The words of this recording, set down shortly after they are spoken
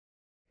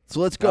So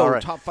let's go. All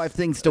right. Top 5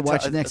 things to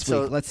watch next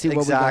week. Let's see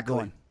what we got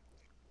going.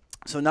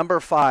 So number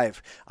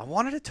 5, I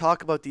wanted to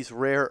talk about these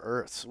rare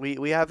earths.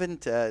 We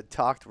haven't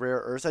talked rare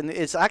earths, and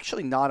it's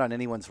actually not on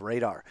anyone's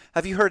radar.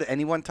 Have you heard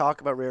anyone talk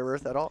about rare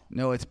earth at all?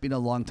 No, it's been a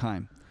long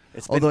time.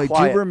 It's Although been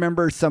quiet. I do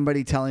remember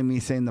somebody telling me,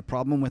 saying the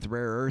problem with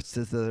rare earths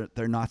is that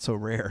they're not so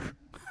rare.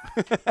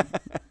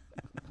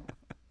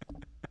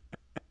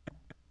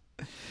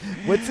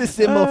 What's the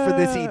symbol for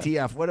this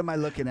ETF? What am I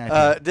looking at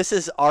here? This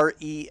is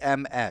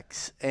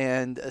REMX,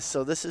 and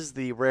so this is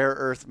the rare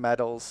earth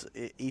metals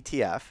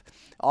ETF.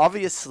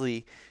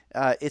 Obviously,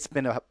 it's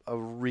been a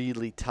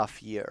really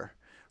tough year,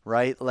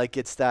 right? Like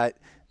it's that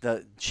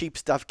the cheap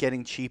stuff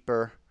getting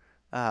cheaper,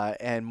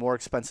 and more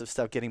expensive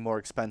stuff getting more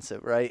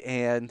expensive, right?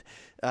 And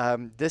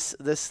this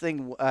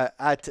thing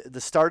at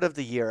the start of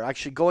the year,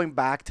 actually going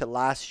back to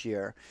last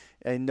year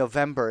in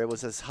November, it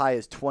was as high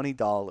as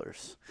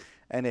 $20.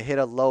 And it hit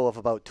a low of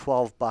about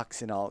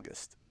 $12 in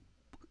August.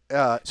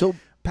 So,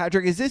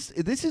 Patrick, is this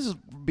is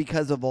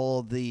because of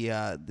all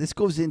the this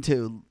goes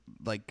into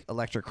like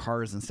electric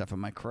cars and stuff?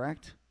 Am I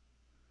correct?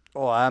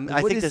 Oh, I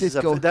think this is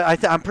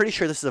I'm pretty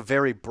sure this is a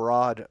very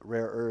broad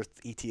rare earth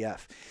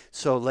ETF.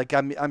 So, like,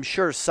 I'm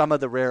sure some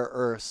of the rare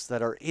earths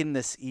that are in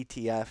this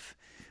ETF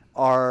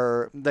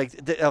are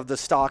like of the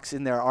stocks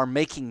in there are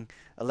making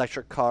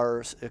electric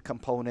cars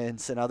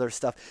components and other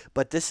stuff,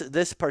 but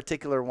this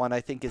particular one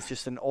I think is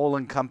just an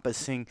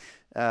all-encompassing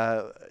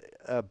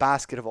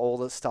basket of all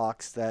the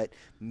stocks that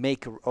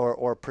make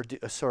or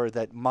produce, sorry,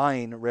 that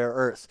mine rare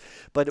earths.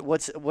 But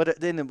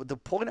then the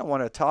point I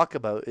want to talk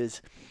about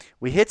is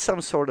we hit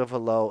some sort of a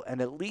low, and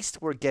at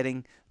least we're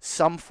getting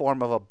some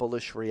form of a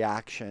bullish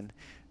reaction.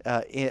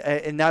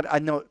 And not, I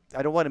don't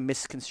want to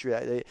misconstrue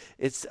that.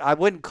 I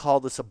wouldn't call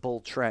this a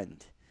bull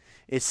trend.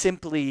 It's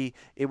simply,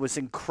 it was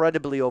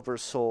incredibly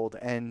oversold,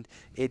 and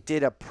it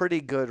did a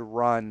pretty good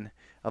run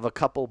of a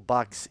couple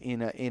bucks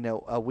in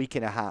a week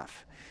and a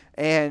half.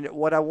 And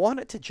what I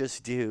wanted to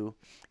just do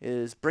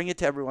is bring it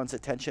to everyone's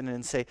attention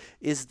and say,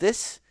 is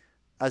this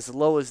as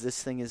low as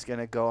this thing is going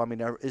to go? I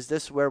mean, is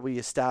this where we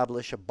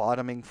establish a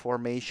bottoming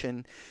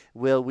formation?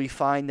 Will we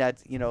find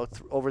that,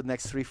 over the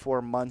next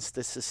 3-4 months,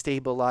 this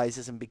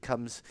stabilizes and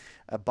becomes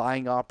a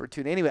buying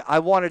opportunity? Anyway, I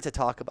wanted to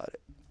talk about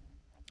it.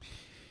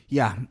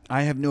 Yeah,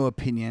 I have no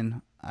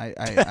opinion.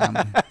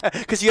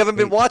 Because you haven't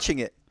been watching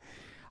it.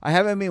 I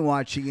haven't been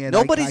watching it.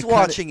 Nobody's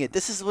watching it.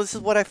 This is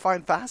what I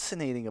find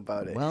fascinating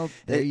about it. Well,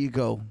 there you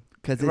go.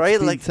 Because it's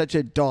been like such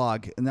a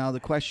dog. Now the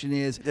question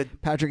is,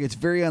 Patrick, it's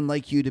very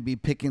unlike you to be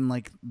picking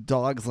like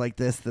dogs like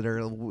this that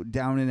are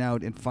down and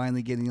out and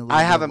finally getting a little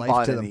I bit haven't of life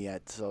bought to any them.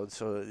 yet,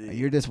 so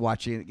You're just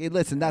watching it. Hey,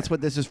 listen, that's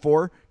what this is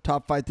for.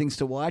 Top 5 things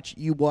to watch.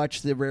 You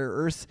watch the rare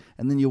earths,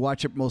 and then you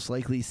watch it most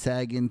likely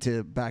sag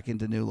back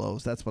into new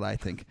lows. That's what I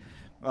think.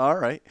 All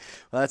right,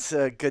 well, that's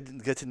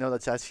good to know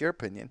that's your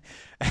opinion.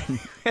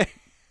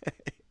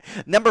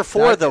 Number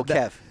 4,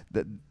 Kev.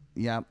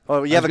 Yeah.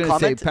 Oh, you have a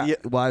comment?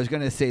 Well, I was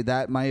going to say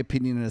that my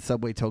opinion in a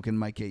subway token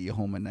might get you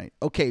home at night.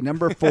 Okay,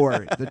 number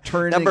 4, the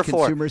turn in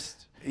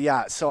consumers.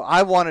 Yeah, so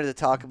I wanted to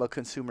talk about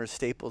consumer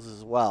staples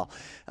as well.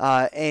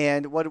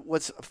 And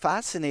what's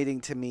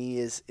fascinating to me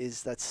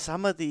is that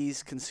some of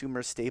these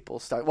consumer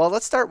staples start. Well,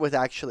 let's start with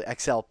actually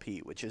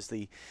XLP, which is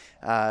the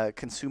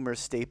consumer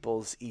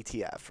staples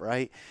ETF,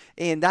 right?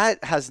 And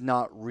that has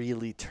not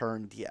really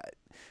turned yet.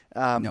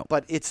 No.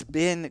 But it's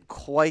been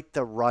quite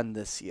the run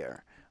this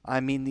year. I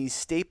mean, these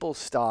staple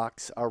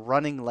stocks are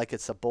running like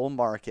it's a bull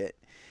market.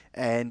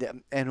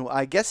 And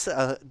I guess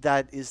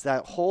that is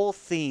that whole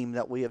theme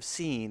that we have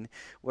seen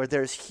where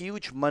there's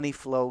huge money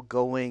flow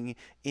going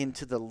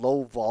into the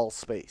low vol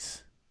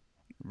space.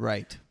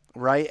 Right.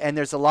 Right. And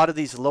there's a lot of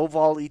these low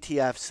vol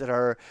ETFs that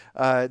are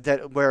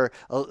where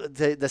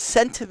the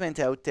sentiment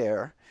out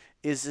there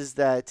is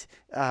that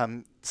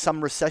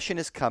some recession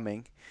is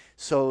coming.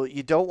 So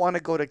you don't want to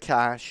go to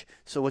cash.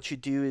 So what you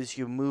do is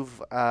you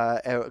move,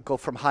 go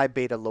from high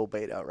beta, low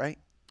beta, right?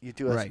 You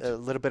do a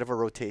little bit of a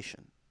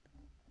rotation.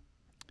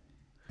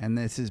 And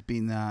this has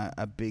been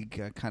a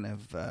big kind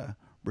of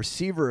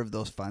receiver of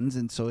those funds,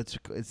 and so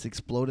it's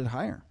exploded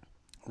higher.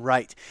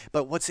 Right.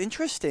 But what's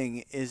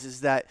interesting is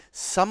that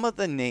some of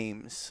the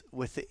names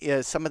with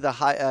some of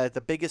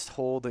the biggest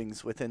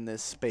holdings within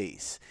this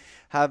space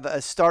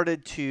have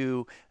started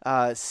to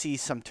see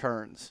some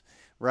turns.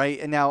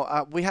 Right, and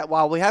now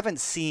while we haven't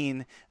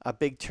seen a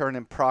big turn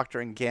in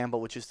Procter &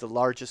 Gamble, which is the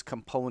largest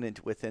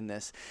component within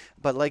this,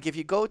 but like if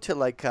you go to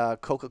like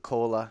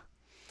Coca-Cola,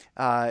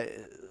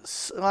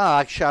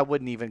 actually I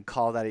wouldn't even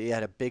call that. You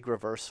had a big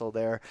reversal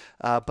there,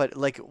 but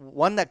like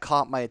one that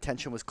caught my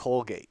attention was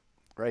Colgate,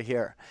 right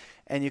here,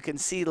 and you can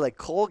see like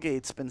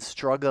Colgate's been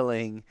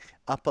struggling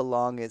up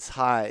along its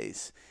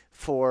highs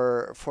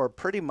for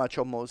pretty much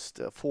almost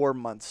 4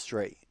 months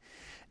straight.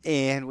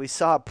 And we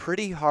saw a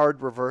pretty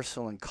hard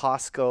reversal in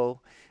Costco.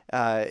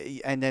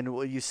 And then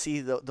you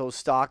see those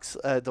stocks,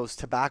 those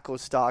tobacco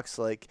stocks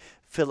like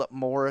Philip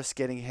Morris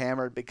getting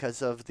hammered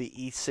because of the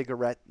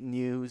e-cigarette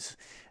news.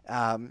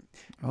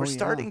 We're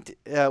starting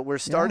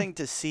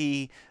to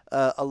see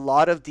a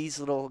lot of these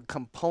little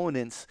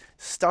components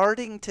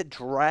starting to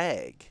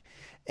drag.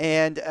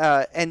 And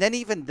then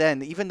even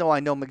though I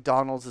know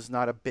McDonald's is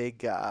not a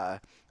big,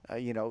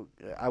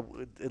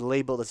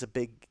 labeled as a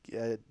big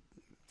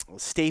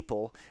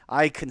staple,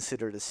 I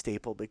consider it a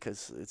staple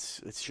because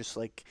it's just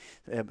like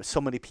so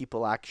many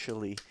people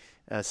actually,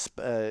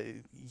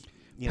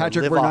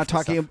 Patrick,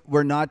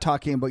 we're not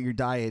talking about your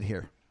diet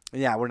here.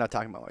 Yeah, we're not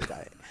talking about my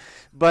diet,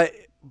 but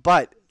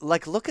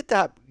like look at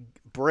that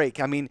break.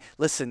 I mean,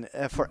 listen,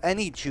 for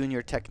any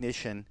junior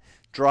technician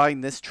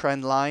drawing this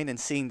trend line and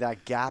seeing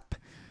that gap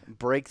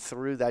break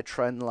through that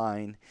trend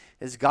line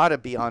has got to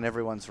be on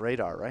everyone's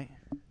radar, right?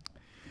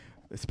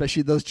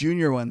 Especially those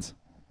junior ones.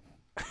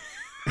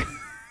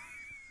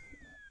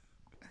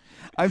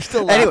 I'm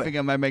still laughing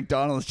at my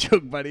McDonald's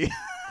joke, buddy.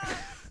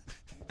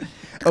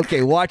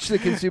 Okay, watch the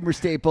consumer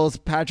staples.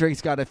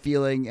 Patrick's got a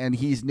feeling, and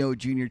he's no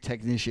junior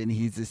technician.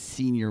 He's a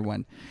senior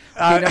one.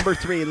 Okay, number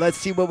 3. Let's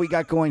see what we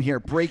got going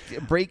here.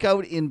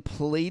 Breakout in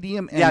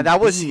palladium and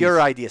that was beans. your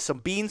idea. So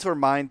beans were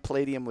mine.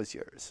 Palladium was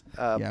yours.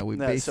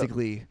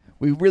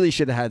 We really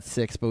should have had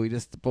 6, but we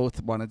just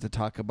both wanted to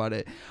talk about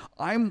it.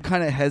 I'm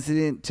kind of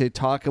hesitant to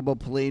talk about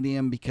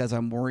palladium because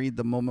I'm worried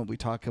the moment we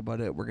talk about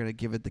it, we're going to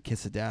give it the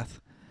kiss of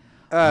death.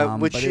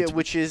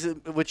 Which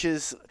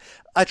is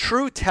a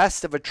true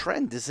test of a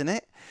trend, isn't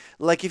it?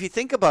 Like if you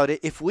think about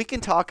it, if we can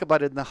talk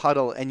about it in the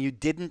huddle and you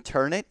didn't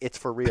turn it, it's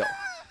for real.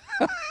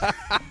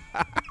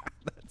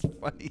 That's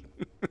funny.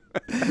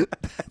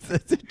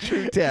 That's a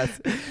true test.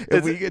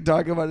 If we can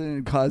talk about it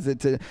and cause it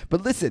to.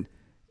 But listen,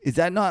 is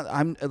that not?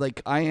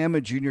 I am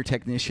a junior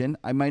technician.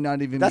 I might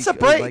not even. That's a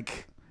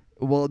break.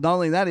 Well, not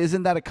only that,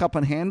 isn't that a cup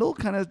and handle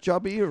kind of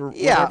jobby or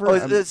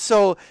whatever? Yeah.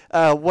 So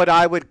what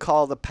I would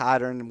call the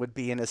pattern would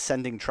be an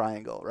ascending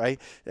triangle,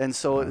 right? And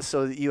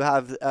so you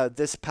have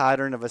this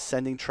pattern of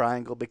ascending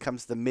triangle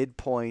becomes the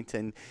midpoint,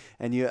 and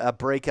a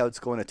breakout's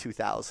going to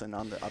 2,000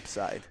 on the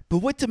upside. But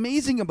what's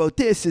amazing about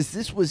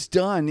this was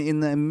done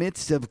in the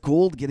midst of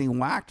gold getting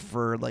whacked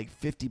for like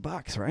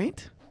 $50,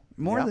 right?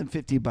 More than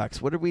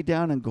 $50. What are we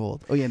down on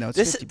gold? Oh yeah, no, it's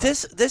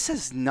 $50. This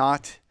is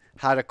not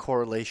had a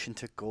correlation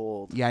to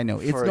gold. Yeah, I know.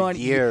 It's not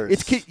years.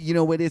 It's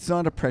it's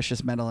not a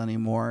precious metal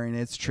anymore, and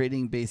it's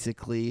trading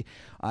basically.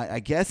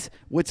 I guess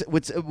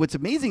what's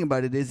amazing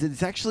about it is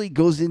it actually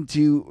goes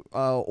into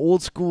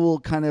old school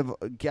kind of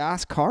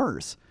gas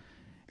cars,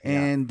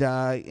 and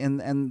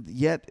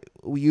yet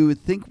you would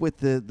think with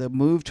the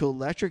move to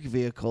electric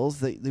vehicles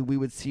that we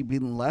would see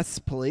being less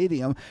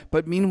palladium,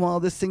 but meanwhile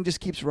this thing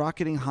just keeps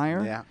rocketing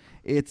higher. Yeah.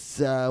 It's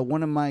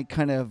one of my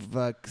kind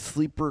of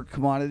sleeper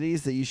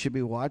commodities that you should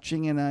be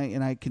watching,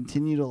 and I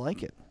continue to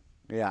like it.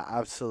 Yeah,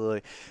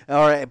 absolutely.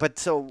 All right, but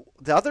so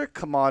the other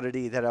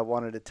commodity that I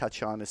wanted to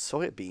touch on is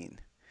soybean.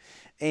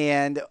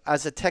 And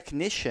as a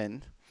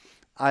technician,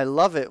 I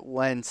love it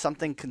when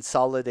something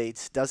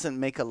consolidates, doesn't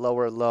make a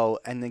lower low,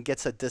 and then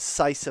gets a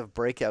decisive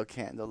breakout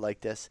candle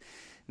like this.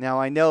 Now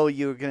I know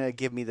you're gonna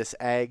give me this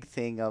ag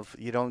thing of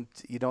you don't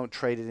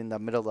trade it in the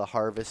middle of the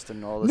harvest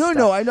and all this stuff.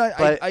 No,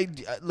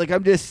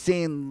 I'm just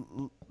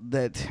saying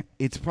that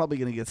it's probably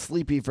gonna get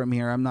sleepy from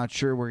here. I'm not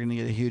sure we're gonna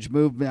get a huge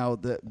move. Now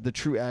the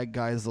true ag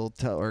guys will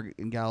tell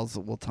and gals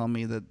will tell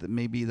me that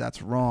maybe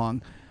that's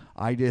wrong.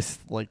 I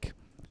just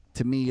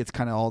to me it's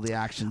kind of all the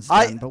actions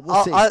done, but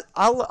we'll see.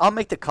 I'll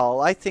make the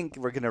call. I think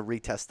we're gonna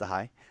retest the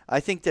high. I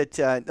think that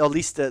at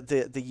least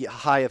the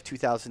high of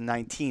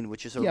 2019,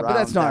 which is around but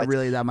that's not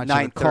really that much of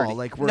a call.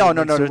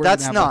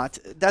 That's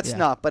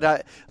not.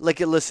 But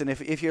listen,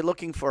 if you're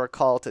looking for a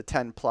call to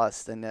 10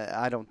 plus, then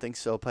I don't think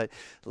so. But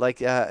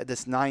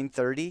this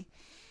 930,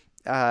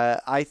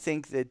 I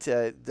think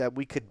that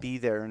we could be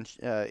there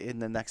in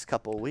the next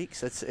couple of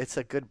weeks. It's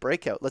a good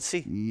breakout. Let's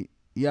see.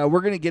 Yeah,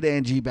 we're going to get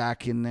Angie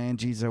back, and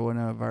Angie's one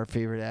of our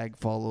favorite ag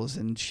follows,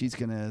 and she's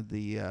going to,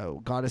 the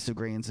goddess of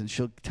grains, and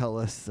she'll tell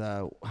us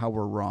how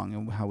we're wrong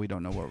and how we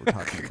don't know what we're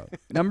talking about.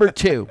 Number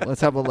 2, let's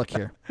have a look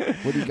here.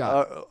 What do you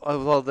got?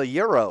 Well, the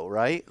euro,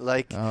 right?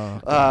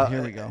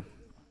 Here we go.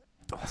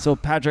 So,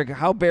 Patrick,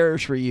 how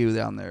bearish were you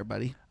down there,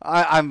 buddy?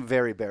 I'm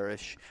very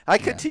bearish. I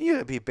continue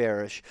to be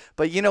bearish,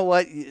 but you know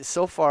what?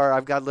 So far,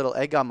 I've got a little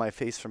egg on my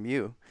face from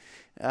you.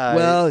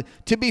 Well,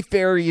 to be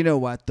fair, you know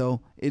what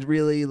though? It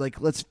really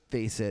let's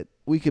face it,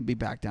 we could be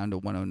back down to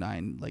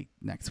 109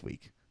 next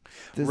week.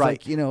 Right.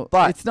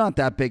 But it's not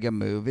that big a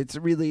move. It's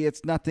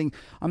nothing.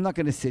 I'm not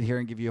going to sit here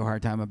and give you a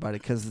hard time about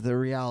it because the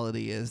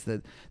reality is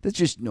that that's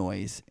just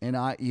noise. And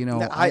I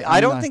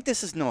don't think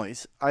this is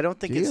noise. I don't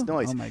think it's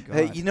noise. Oh my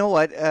God. You know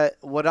what?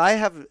 What I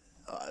have.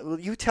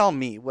 You tell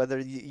me whether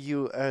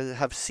you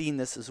have seen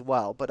this as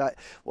well. But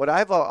what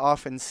I've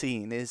often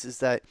seen is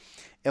that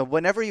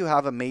whenever you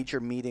have a major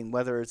meeting,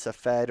 whether it's a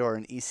Fed or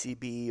an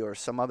ECB or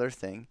some other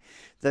thing,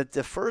 that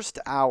the first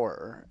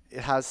hour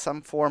it has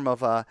some form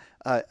of a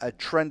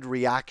trend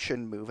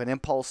reaction move, an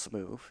impulse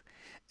move,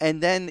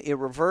 and then it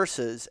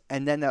reverses,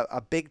 and then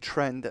a big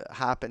trend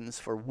happens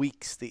for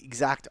weeks, the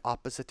exact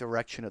opposite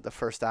direction of the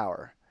first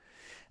hour.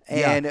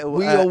 And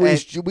we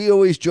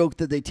always joke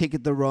that they take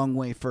it the wrong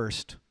way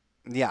first.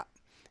 Yeah.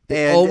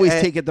 They always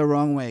take it the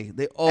wrong way.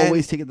 They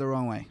always take it the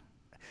wrong way.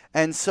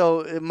 And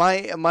so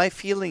my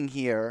feeling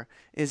here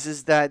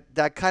is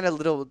that kind of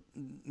little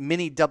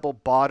mini double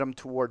bottom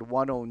toward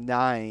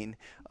 109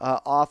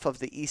 off of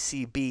the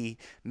ECB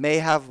may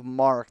have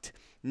marked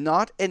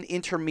not an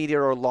intermediate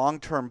or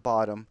long-term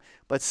bottom,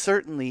 but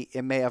certainly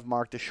it may have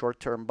marked a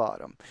short-term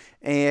bottom.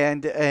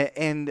 And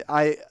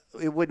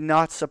it would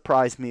not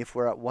surprise me if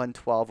we're at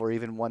 112 or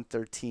even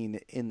 113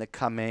 in the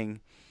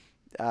coming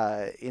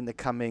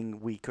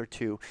week or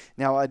two.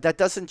 Now, that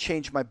doesn't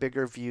change my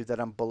bigger view that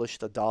I'm bullish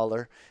the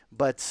dollar,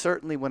 but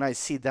certainly when I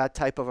see that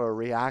type of a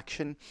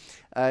reaction,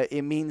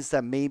 it means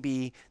that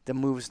maybe the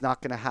move's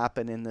not going to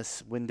happen in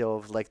this window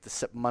of like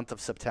the month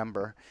of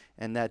September,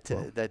 and that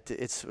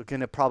it's going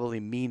to probably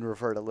mean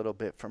revert a little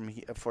bit for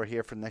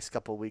the next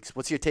couple of weeks.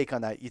 What's your take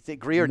on that? You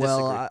agree or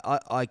disagree?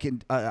 Well, I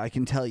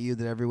can tell you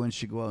that everyone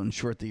should go out and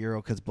short the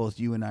euro because both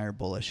you and I are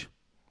bullish,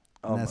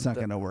 and that's not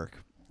going to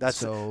work.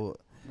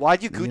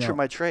 Why'd you Gucci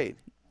my trade?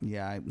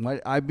 Yeah,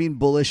 I've been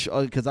bullish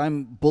because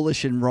I'm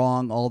bullish and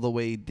wrong all the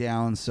way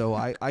down. So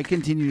I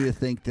continue to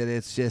think that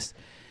it's just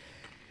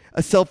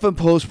a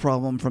self-imposed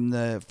problem from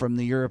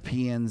the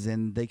Europeans,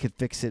 and they could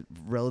fix it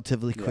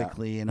relatively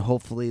quickly. And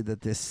hopefully that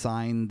this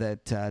sign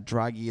that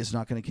Draghi is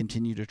not going to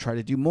continue to try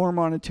to do more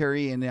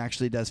monetary and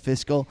actually does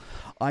fiscal.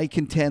 I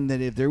contend that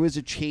if there was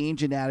a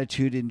change in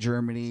attitude in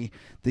Germany,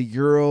 the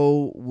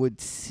euro would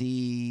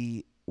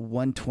see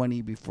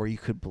 120 before you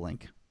could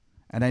blink.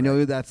 And I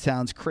know that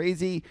sounds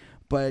crazy,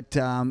 but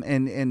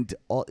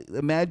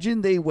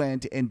imagine they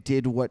went and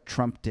did what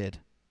Trump did.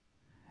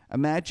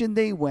 Imagine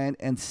they went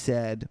and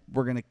said,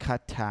 we're going to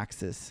cut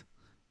taxes.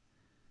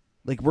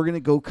 Like, we're going to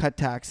go cut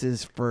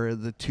taxes for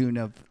the tune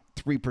of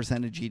 3%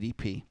 of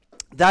GDP.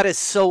 That is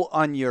so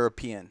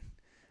un-European.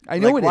 I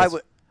know it is.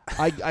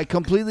 I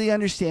completely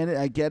understand it.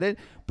 I get it.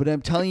 But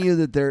I'm telling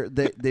you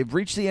that they've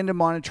reached the end of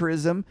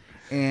monetarism.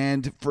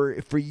 And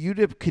for you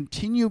to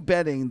continue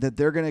betting that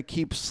they're going to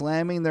keep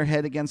slamming their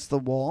head against the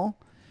wall,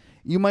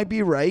 you might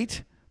be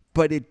right,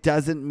 but it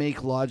doesn't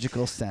make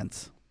logical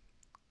sense.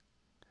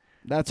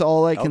 That's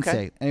all I can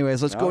say.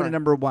 Anyways, let's go to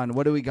number one.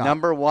 What do we got?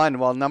 Number one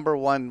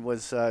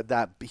was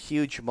that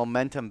huge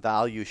momentum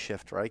value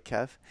shift, right,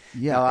 Kev?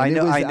 Yeah, now,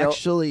 it was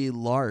actually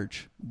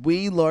large,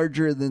 way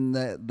larger than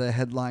the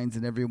headlines,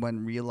 and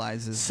everyone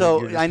realizes.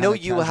 So I know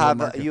you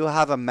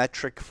have a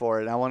metric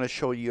for it. I want to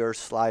show you your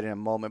slide in a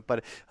moment.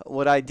 But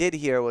what I did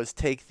here was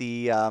take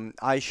the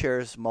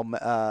iShares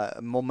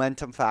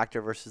momentum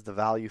factor versus the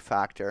value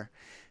factor.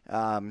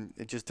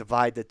 Just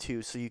divide the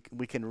two so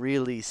we can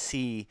really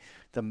see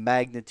the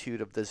magnitude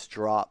of this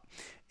drop.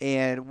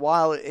 And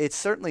while it's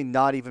certainly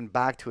not even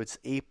back to its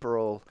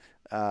April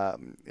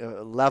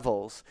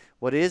levels,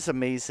 what is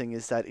amazing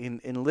is that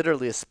in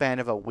literally a span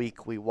of a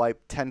week, we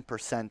wiped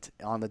 10%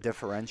 on the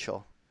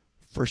differential.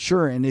 For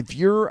sure. And if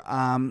you're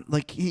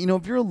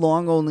if you're a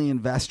long only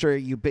investor,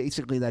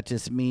 that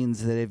just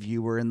means that if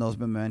you were in those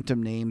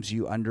momentum names,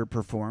 you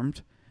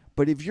underperformed.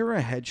 But if you're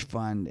a hedge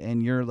fund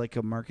and you're like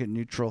a market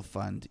neutral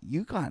fund,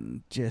 you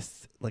gotten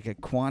just like a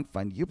quant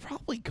fund, you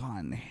probably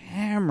gotten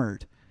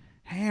hammered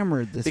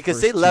this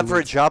because they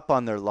leverage up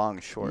on their long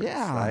shorts,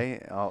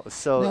 right? Now,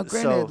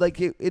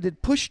 granted, it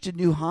had pushed to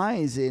new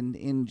highs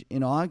in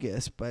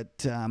August,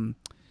 but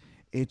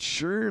it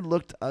sure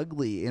looked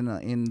ugly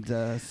in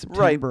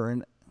September.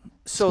 Right.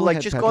 So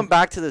going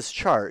back to this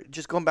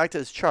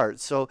chart.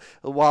 So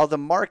while the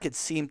market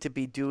seemed to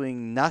be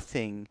doing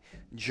nothing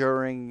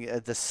during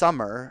the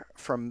summer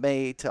from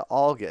May to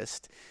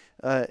August,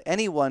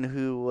 anyone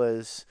who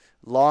was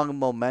long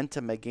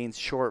momentum against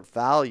short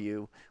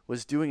value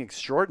was doing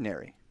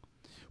extraordinary.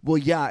 Well,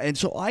 yeah, and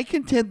so I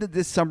contend that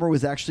this summer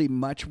was actually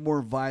much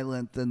more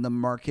violent than the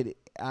market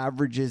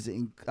averages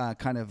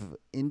kind of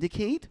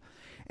indicate.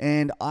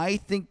 And I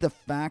think the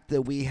fact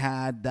that we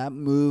had that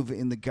move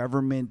in the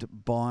government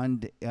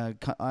bonds,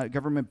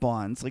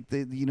 like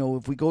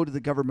if we go to the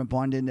government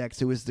bond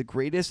index, it was the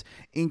greatest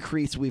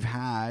increase we've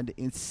had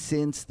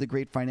since the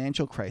great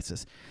financial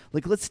crisis.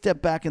 Like, let's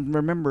step back and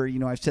remember,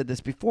 I've said this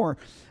before,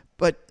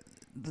 but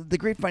the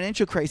great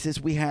financial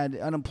crisis, we had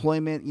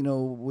unemployment,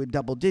 with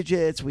double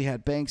digits. We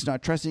had banks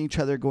not trusting each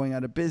other, going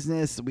out of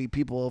business.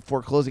 People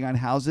foreclosing on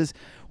houses.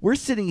 We're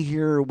sitting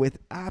here with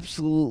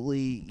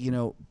absolutely,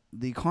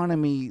 the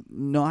economy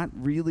not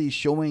really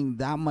showing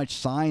that much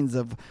signs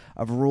of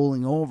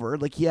rolling over.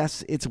 Like,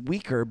 yes, it's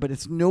weaker, but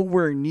it's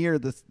nowhere near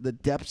the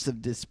depths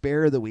of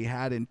despair that we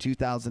had in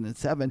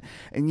 2007.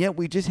 And yet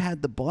we just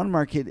had the bond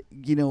market,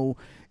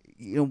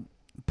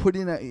 put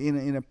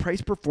in a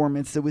price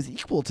performance that was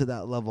equal to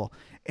that level.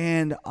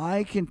 And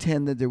I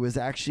contend that there was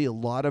actually a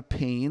lot of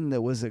pain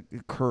that was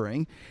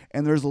occurring,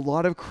 and there's a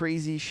lot of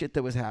crazy shit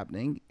that was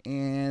happening.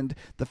 And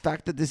the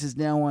fact that this is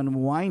now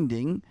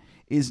unwinding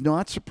is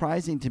not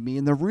surprising to me.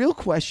 And the real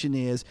question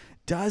is,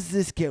 does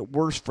this get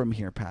worse from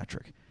here,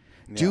 Patrick?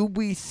 Do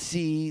we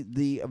see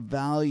the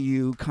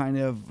value kind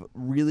of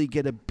really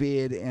get a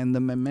bid and the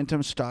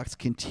momentum stocks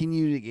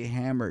continue to get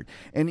hammered?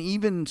 And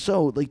even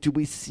so, like, do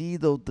we see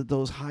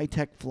those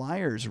high-tech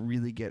flyers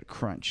really get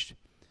crunched?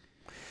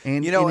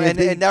 And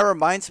that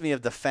reminds me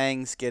of the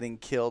FANGs getting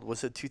killed.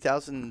 Was it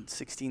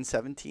 2016,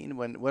 17?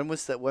 When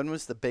was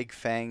the big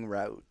FANG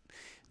rout?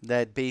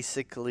 That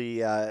basically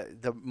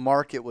the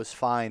market was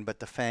fine, but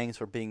the FANGs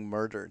were being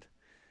murdered.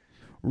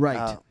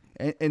 Right.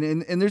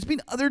 And there's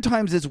been other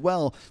times as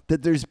well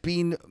that there's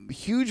been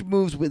huge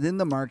moves within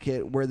the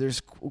market where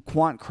there's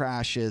quant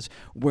crashes,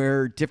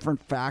 where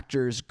different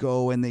factors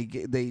go and they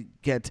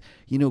get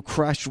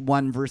crushed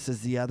one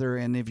versus the other.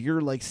 And if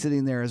you're like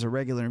sitting there as a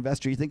regular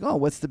investor, you think, oh,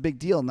 what's the big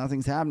deal?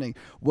 Nothing's happening.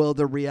 Well,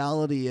 the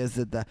reality is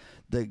that the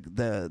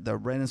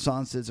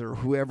Renaissances or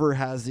whoever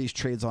has these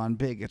trades on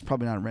big, it's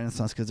probably not a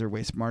Renaissance because they're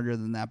way smarter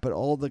than that, but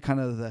all the kind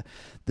of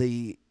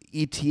the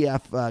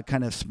ETF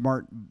kind of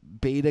smart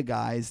beta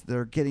guys,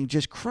 they're getting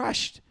just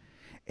crushed.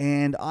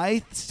 And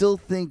I still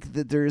think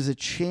that there is a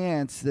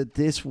chance that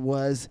this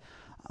was,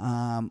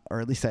 or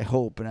at least I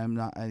hope, and I'm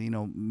not,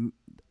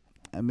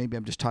 maybe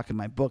I'm just talking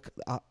my book,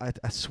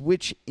 a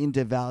switch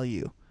into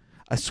value.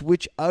 A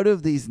switch out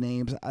of these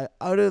names,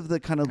 out of the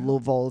kind of low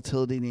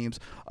volatility names,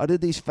 out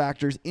of these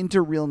factors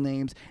into real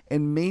names,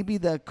 and maybe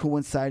that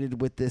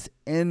coincided with this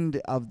end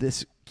of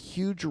this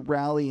huge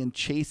rally and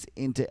chase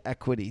into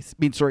equities.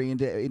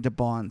 Into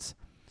bonds,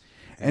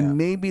 and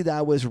maybe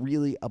that was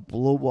really a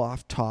blow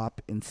off top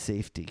in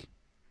safety.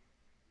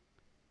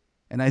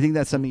 And I think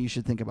that's something you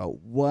should think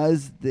about.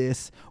 Was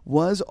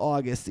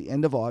August, the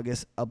end of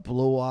August, a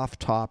blow-off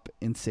top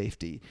in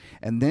safety?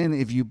 And then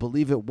if you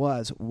believe it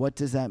was, what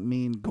does that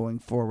mean going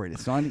forward?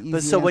 It's not an easy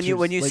But so answer.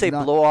 when you say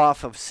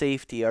blow-off of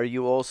safety, are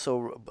you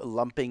also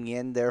lumping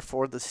in,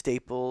 therefore, the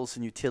staples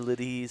and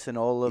utilities and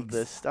all of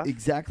this stuff?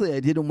 Exactly. I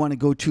didn't want to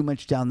go too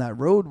much down that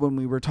road when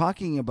we were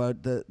talking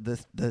about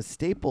the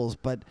staples,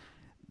 but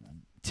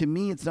to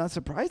me, it's not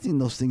surprising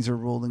those things are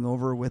rolling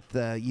over with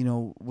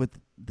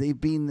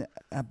they've been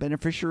a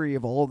beneficiary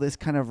of all this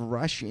kind of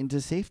rush into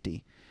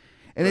safety.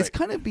 And It's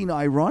kind of been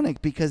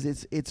ironic because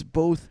it's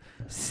both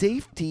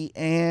safety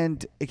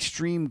and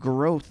extreme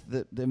growth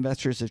that the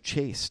investors have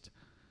chased.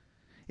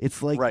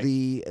 It's like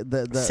the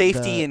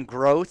safety and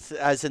growth,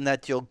 as in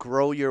that you'll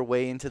grow your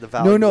way into the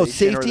valuation. No,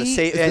 safety,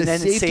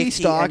 safety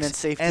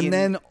stocks, and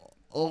then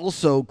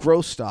also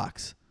growth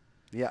stocks.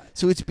 Yeah.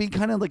 So it's been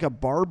kind of like a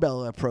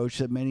barbell approach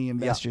that many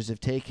investors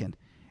have taken.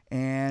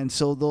 And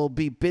so they'll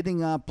be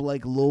bidding up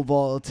like low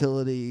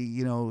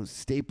volatility,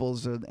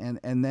 staples,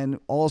 and then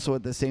also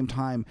at the same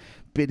time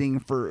bidding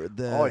for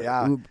the,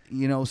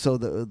 so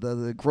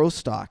the growth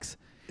stocks.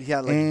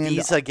 Yeah, like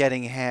Visa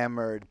getting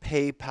hammered,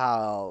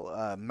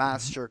 PayPal,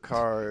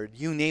 MasterCard,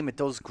 you name it.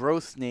 Those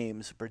growth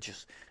names are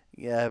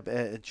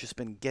it's just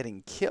been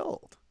getting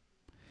killed.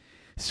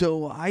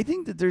 So I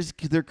think that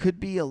there could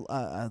be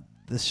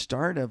the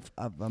start of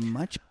a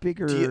much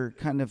bigger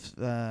kind of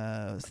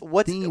theme.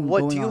 What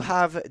do you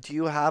have? Do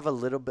you have a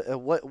little bit?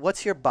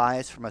 What's your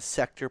bias from a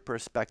sector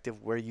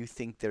perspective where you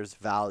think there's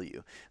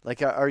value?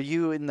 Like, are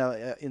you in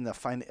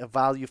the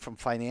value from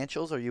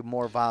financials? Or are you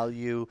more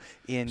value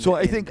in? So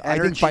I think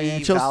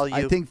financials. Value?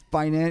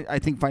 I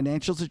think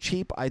financials are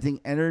cheap. I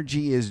think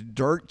energy is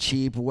dirt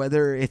cheap.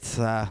 Whether it's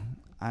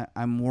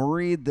I'm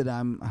worried that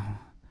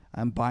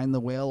I'm buying the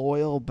whale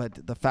oil,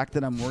 but the fact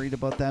that I'm worried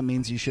about that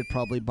means you should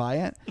probably buy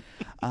it.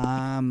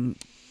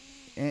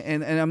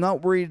 And I'm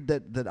not worried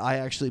that I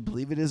actually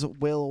believe it is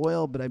whale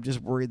oil, but I'm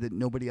just worried that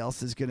nobody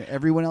else is gonna.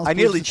 Everyone else. I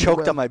nearly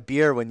choked on my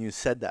beer when you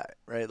said that.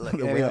 Right, like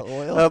whale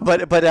oil.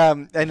 But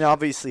and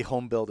obviously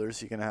home builders,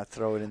 you're gonna have to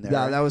throw it in there.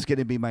 Yeah, right? that was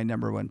gonna be my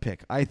number one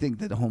pick. I think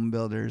that home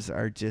builders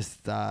are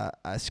just a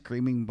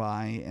screaming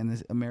buy, and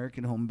as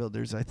American home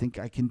builders, I think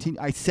I continue.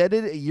 I said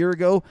it a year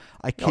ago.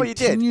 I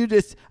continue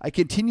to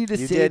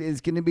say it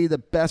is going to be the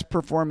best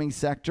performing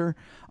sector.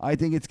 I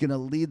think it's going to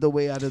lead the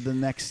way out of the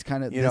next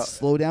kind of this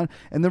slowdown.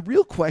 And the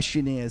real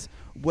question is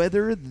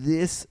whether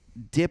this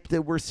dip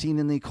that we're seeing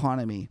in the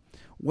economy,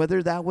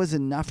 whether that was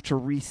enough to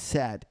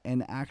reset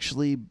and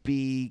actually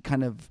be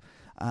kind of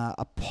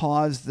a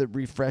pause that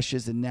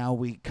refreshes, and now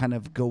we kind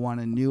of go on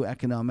a new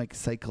economic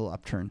cyclical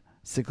upturn.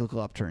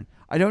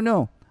 I don't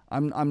know.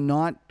 I'm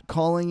not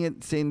calling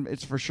it, saying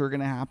it's for sure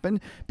going to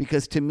happen,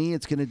 because to me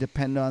it's going to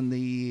depend on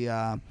the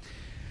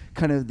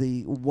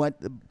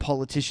what the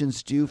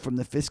politicians do from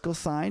the fiscal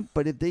side.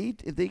 But if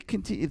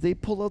they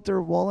pull out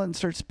their wallet and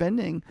start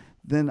spending,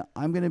 then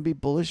I'm going to be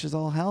bullish as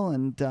all hell,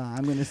 and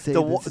I'm going to say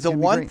the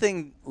one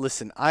thing.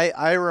 Listen,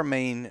 I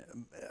remain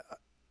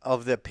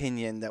of the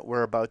opinion that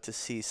we're about to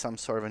see some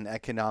sort of an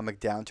economic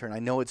downturn. I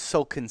know it's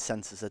so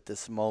consensus at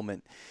this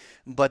moment,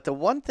 but the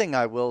one thing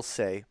I will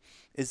say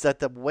is that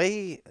the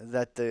way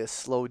that the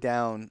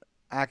slowdown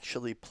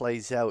actually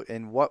plays out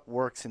and what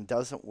works and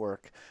doesn't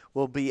work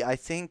will be, I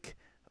think,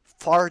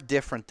 far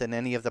different than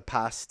any of the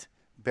past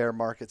bear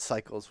market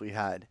cycles we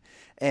had.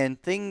 And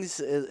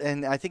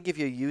I think if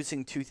you're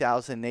using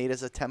 2008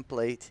 as a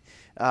template,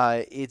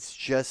 it's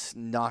just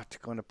not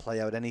going to play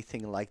out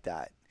anything like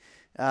that.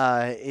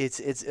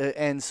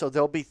 And so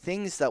there'll be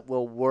things that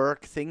will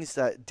work,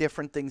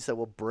 different things that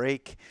will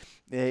break.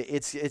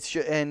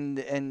 It's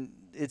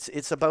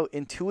about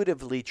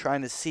intuitively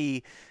trying to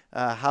see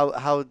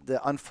how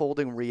the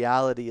unfolding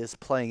reality is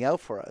playing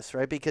out for us,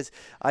 right? Because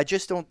I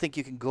just don't think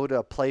you can go to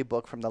a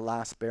playbook from the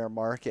last bear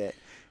market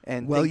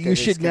and well, think you that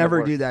should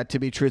never do that, to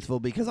be truthful,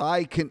 because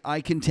I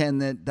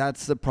contend that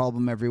that's the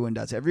problem everyone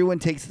does. Everyone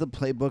takes the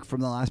playbook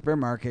from the last bear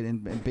market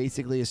and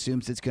basically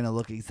assumes it's going to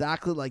look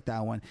exactly like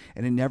that one,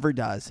 and it never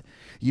does.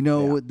 You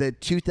know, the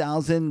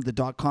 2000, the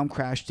dot-com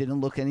crash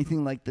didn't look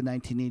anything like the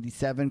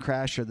 1987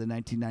 crash or the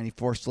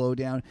 1994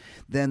 slowdown.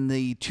 Then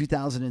the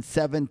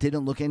 2007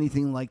 didn't look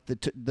anything like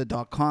the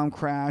dot-com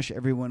crash.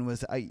 Everyone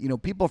was,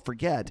 people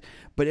forget,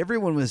 but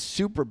everyone was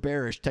super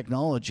bearish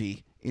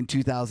technology in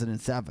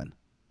 2007.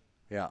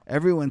 Yeah.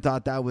 Everyone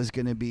thought that was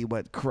going to be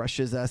what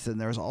crushes us, and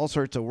there's all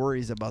sorts of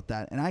worries about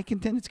that. And I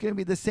contend it's going to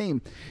be the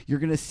same. You're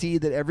going to see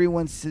that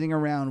everyone's sitting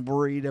around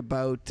worried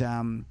about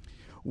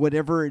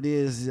whatever it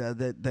is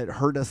that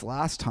hurt us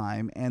last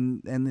time,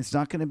 and it's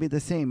not going to be the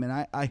same.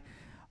 And I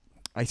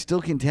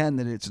still contend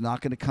that it's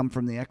not going to come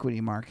from the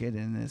equity market,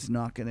 and it's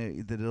not going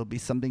to, that it'll be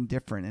something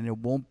different, and it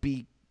won't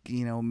be,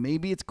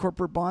 maybe it's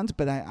corporate bonds,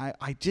 but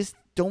I just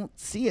don't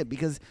see it,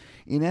 because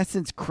in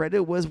essence,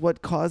 credit was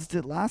what caused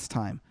it last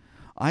time.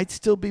 I'd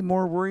still be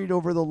more worried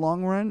over the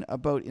long run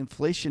about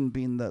inflation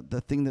being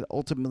the thing that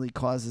ultimately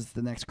causes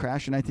the next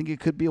crash. And I think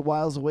it could be a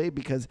whiles away,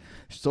 because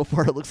so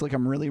far it looks like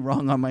I'm really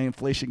wrong on my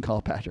inflation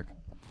call, Patrick.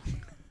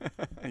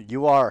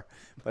 You are.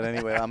 But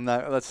anyway, I'm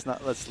not. Let's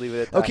leave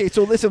it at that. Okay,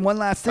 so listen, one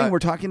last thing. We're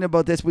talking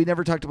about this. We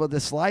never talked about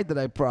this slide that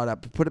I brought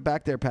up. Put it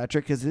back there,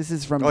 Patrick, because this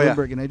is from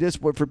Bloomberg. Yeah. And I just,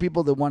 for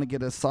people that want to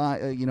get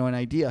an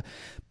idea,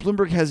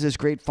 Bloomberg has this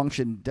great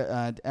function,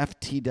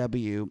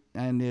 FTW,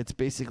 and it's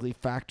basically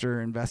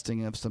factor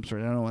investing of some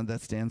sort. I don't know what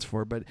that stands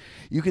for, but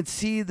you can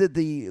see that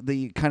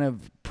the kind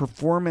of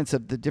performance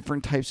of the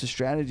different types of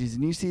strategies,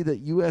 and you see that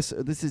U.S.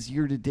 This is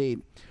year to date,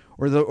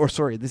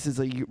 this is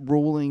a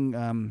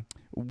rolling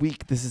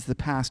week. This is the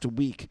past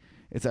week.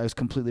 I was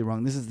completely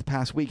wrong. This is the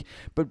past week.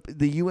 But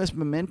the U.S.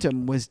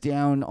 momentum was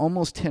down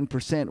almost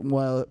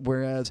 10%,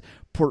 whereas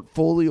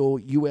portfolio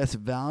U.S.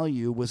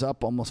 value was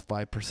up almost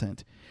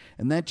 5%.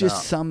 And that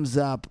just sums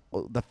up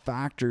the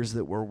factors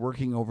that were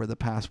working over the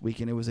past week.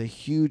 And it was a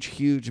huge,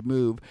 huge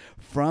move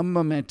from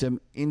momentum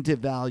into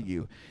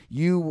value.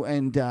 You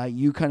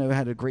kind of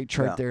had a great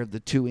chart there of the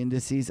two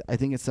indices. I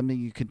think it's something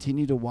you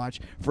continue to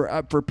watch.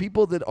 For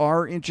people that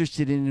are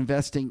interested in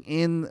investing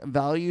in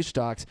value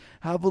stocks,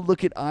 have a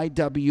look at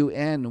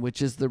IWN,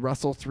 which is the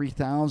Russell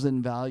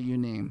 3000 value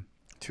name.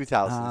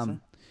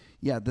 2000.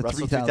 Yeah, the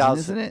Russell 3000,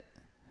 isn't it?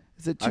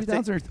 Is it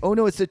 2000? Oh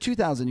no, it's the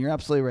 2000. You're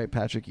absolutely right,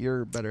 Patrick.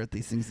 You're better at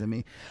these things than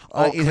me.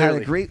 It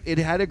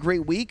had a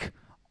great week.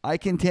 I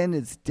contend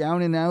it's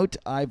down and out.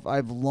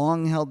 I've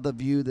long held the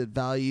view that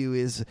value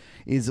is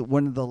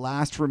one of the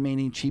last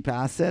remaining cheap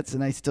assets,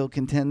 and I still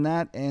contend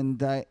that.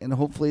 And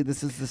hopefully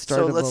this is the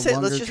start of a longer term.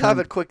 So let's just have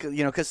a quick,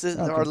 because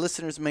our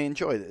listeners may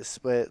enjoy this,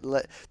 but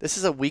this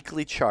is a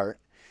weekly chart,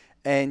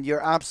 and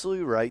you're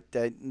absolutely right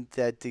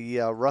that the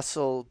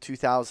Russell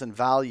 2000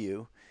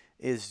 value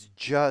is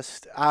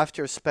just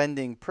after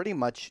spending pretty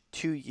much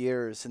 2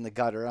 years in the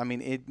gutter. I mean,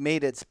 it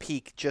made its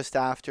peak just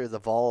after the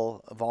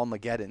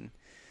Volmageddon.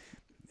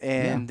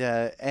 And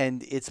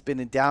it's been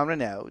a down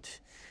and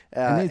out.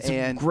 And it's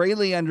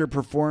greatly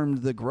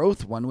underperformed the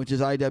growth one, which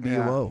is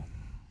IWO.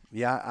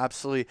 Yeah,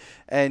 absolutely.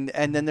 And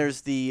then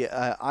there's the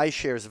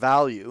iShares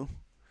value.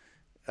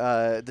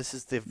 This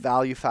is the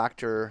value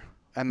factor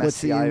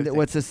MSCI.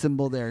 What's the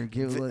symbol there?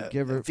 Give her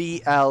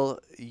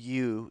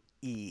VLUE.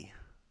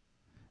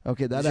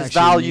 Okay, that actually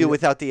value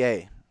without the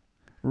A.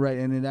 Right,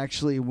 and it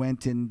actually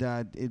went and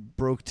it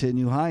broke to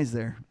new highs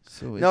there.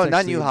 So no,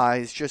 not new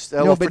highs, just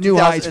but new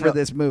highs for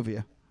this move,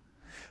 yeah.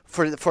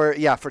 For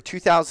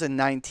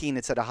 2019,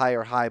 it's at a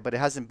higher high, but it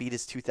hasn't beat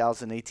its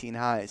 2018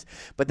 highs.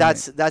 But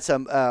that's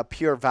a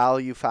pure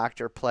value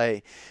factor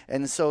play.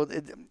 And so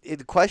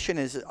the question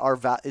is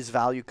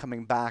value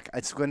coming back?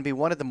 It's going to be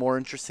one of the more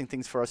interesting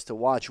things for us to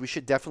watch. We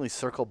should definitely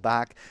circle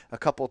back a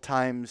couple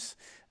times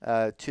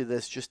to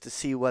this just to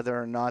see whether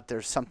or not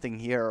there's something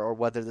here, or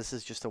whether this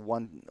is just a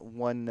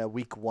one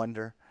week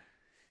wonder.